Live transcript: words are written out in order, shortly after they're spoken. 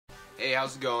Hey,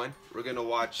 how's it going? We're gonna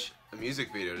watch a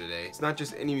music video today. It's not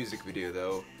just any music video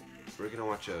though. We're gonna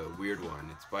watch a weird one.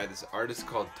 It's by this artist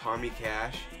called Tommy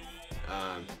Cash.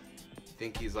 I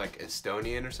think he's like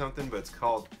Estonian or something, but it's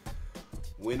called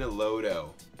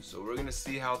Winaloto. So we're gonna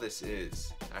see how this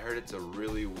is. I heard it's a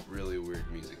really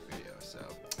weird music video, so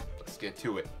let's get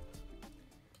to it.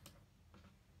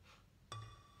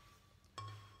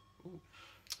 Ooh,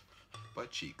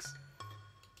 butt cheeks.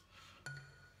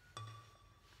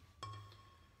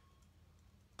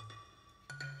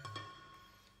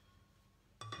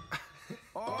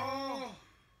 Oh!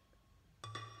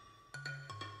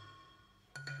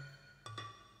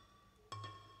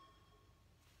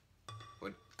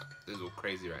 What? This is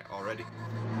crazy, right? Already?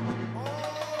 Oh!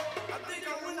 I think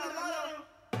I win a lot.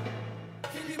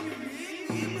 Can you believe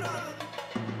me, brother?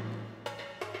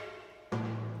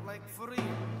 Like for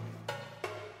real.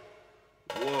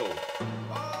 Whoa.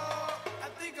 Oh! I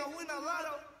think I win a lot.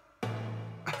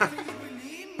 Can you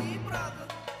believe me, brother?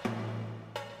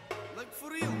 Like for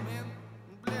real, man.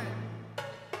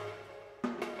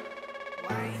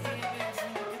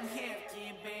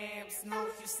 No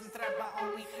Houston treba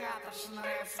only hat. Raps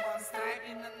one stripe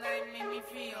in the name made me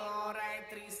feel alright.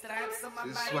 3 stripes on my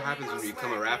This is what happens when you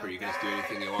become a rapper. You can just do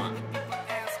anything you want.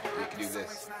 You can do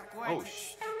this. Oh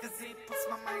shh.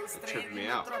 That tripped me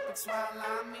out.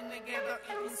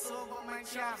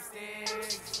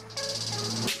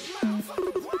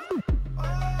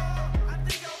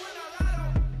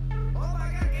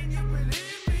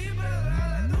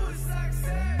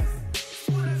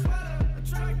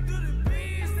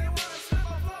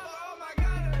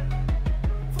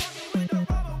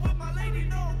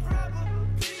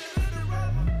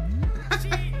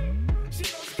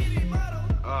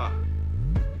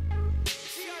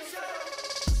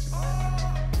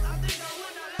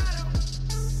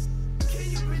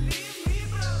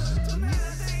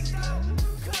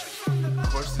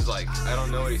 Is like, I don't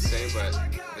know what he's saying, but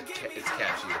it's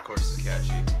catchy. The chorus is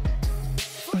catchy.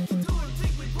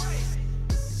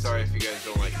 Sorry if you guys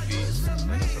don't like feet.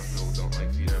 I know some people don't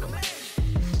like feet. I don't.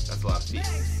 That's a lot of feet.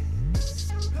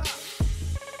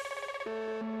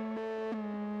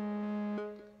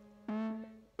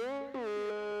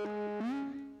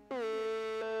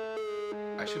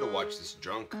 I should have watched this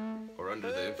drunk or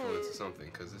under the influence of something,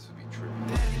 because this would be true.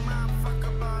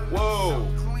 Whoa!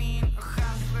 Holy.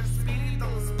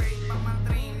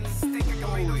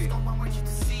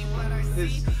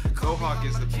 His mohawk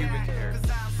is the pubic hair.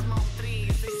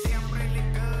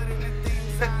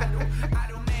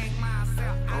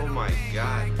 Oh my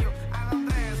god.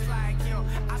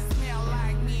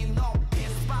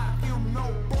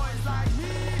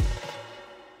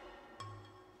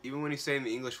 Even when he's saying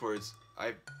the English words,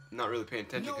 I'm not really paying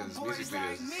attention because his music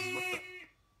videos is...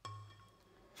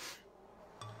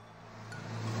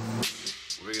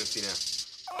 What are we gonna see now?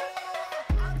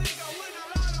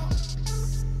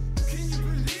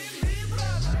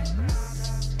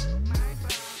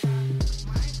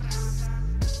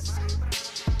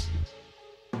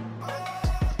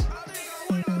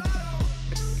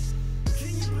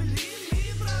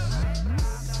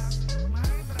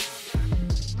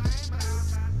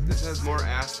 This has more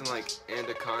ass than like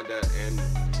Anaconda and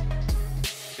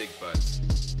Big Butts.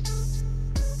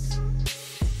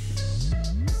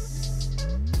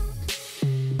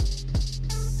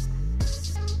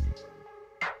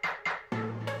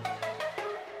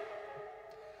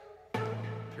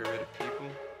 Pyramid of people.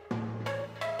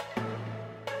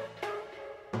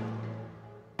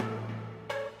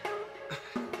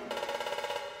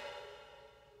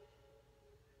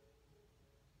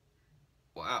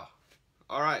 Wow.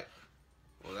 All right.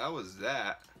 Well, that was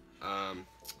that.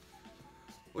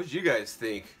 What did you guys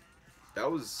think? That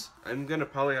was... I'm gonna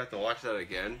probably have to watch that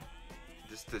again.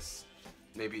 This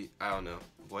maybe, I don't know.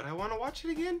 Would I want to watch it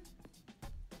again?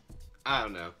 I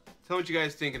don't know. Tell me what you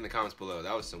guys think in the comments below.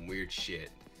 That was some weird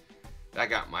shit. That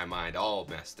got my mind all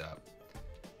messed up.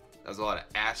 That was a lot of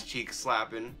ass cheek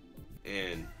slapping,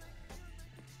 and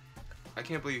I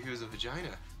can't believe he was a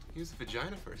vagina. He was a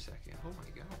vagina for a second. Oh my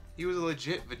god. He was a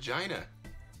legit vagina.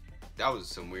 That was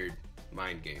some weird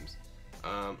mind games.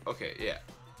 Okay, yeah.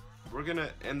 We're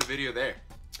gonna end the video there.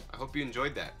 I hope you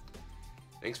enjoyed that.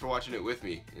 Thanks for watching it with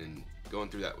me and going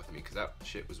through that with me, because that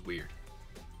shit was weird.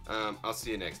 I'll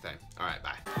see you next time. Alright,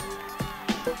 bye.